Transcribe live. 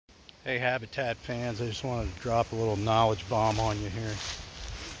Hey Habitat fans, I just wanted to drop a little knowledge bomb on you here.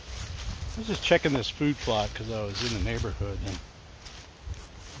 I was just checking this food plot because I was in the neighborhood, and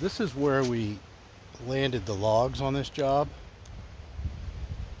this is where we landed the logs on this job,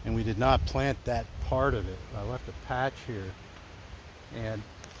 and we did not plant that part of it. I left a patch here, and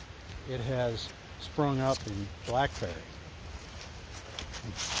it has sprung up in blackberry.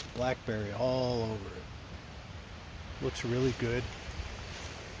 Blackberry all over it. Looks really good.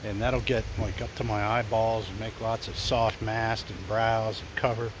 And that'll get like up to my eyeballs and make lots of soft mast and browse and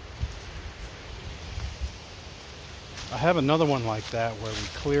cover. I have another one like that where we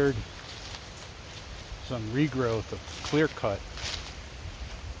cleared some regrowth of Clearcut,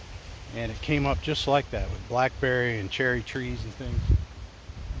 and it came up just like that with blackberry and cherry trees and things.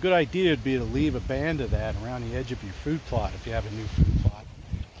 A good idea would be to leave a band of that around the edge of your food plot if you have a new food plot,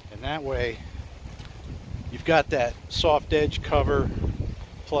 and that way you've got that soft edge cover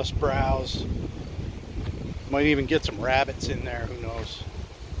plus browse. Might even get some rabbits in there, who knows.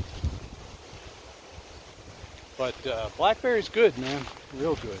 But blackberry's good, man,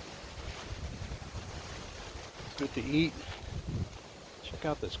 real good. Good to eat. Check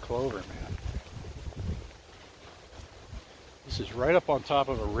out this clover, man. This is right up on top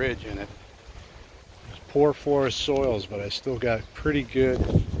of a ridge, and it's poor forest soils, but I still got pretty good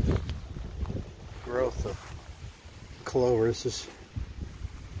growth of clover. This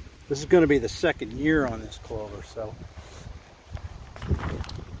is going to be the second year on this clover, so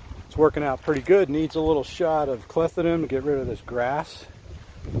it's working out pretty good. Needs a little shot of clethodim to get rid of this grass,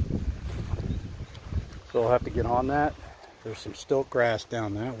 so I'll have to get on that. There's some stilt grass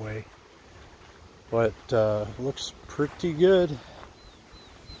down that way, but looks pretty good.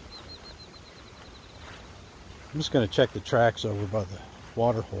 I'm just going to check the tracks over by the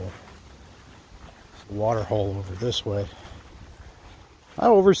water hole. There's a water hole over this way. I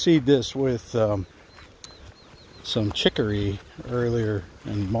overseed this with some chicory earlier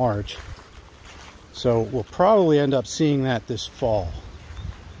in March, so we'll probably end up seeing that this fall,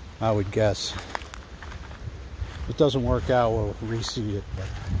 I would guess. If it doesn't work out, we'll reseed it.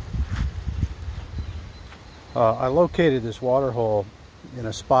 But I located this water hole in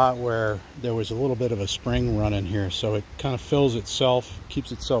a spot where there was a little bit of a spring running here, so it kind of fills itself,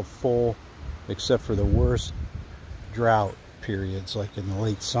 keeps itself full, except for the worst drought periods, like in the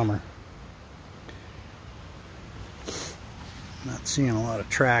late summer. Not seeing a lot of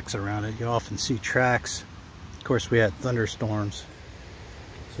tracks around it. You often see tracks. Of course, we had thunderstorms,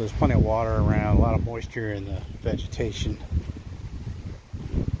 so there's plenty of water around, a lot of moisture in the vegetation.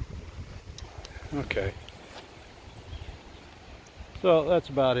 Okay, so that's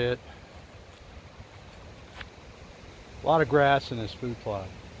about it. A lot of grass in this food plot.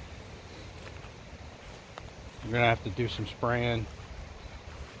 We're gonna have to do some spraying.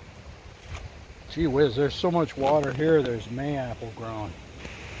 Gee whiz, there's so much water here, there's mayapple growing.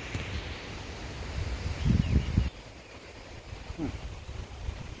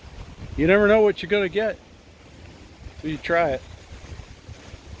 You never know what you're gonna get till you try it.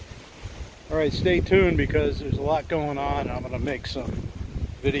 Alright, stay tuned because there's a lot going on. I'm gonna make some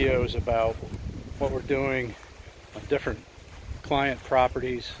videos about what we're doing on different client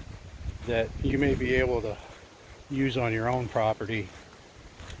properties that you may be able to use on your own property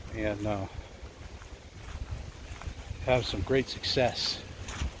and have some great success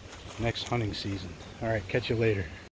next hunting season. All right, catch you later.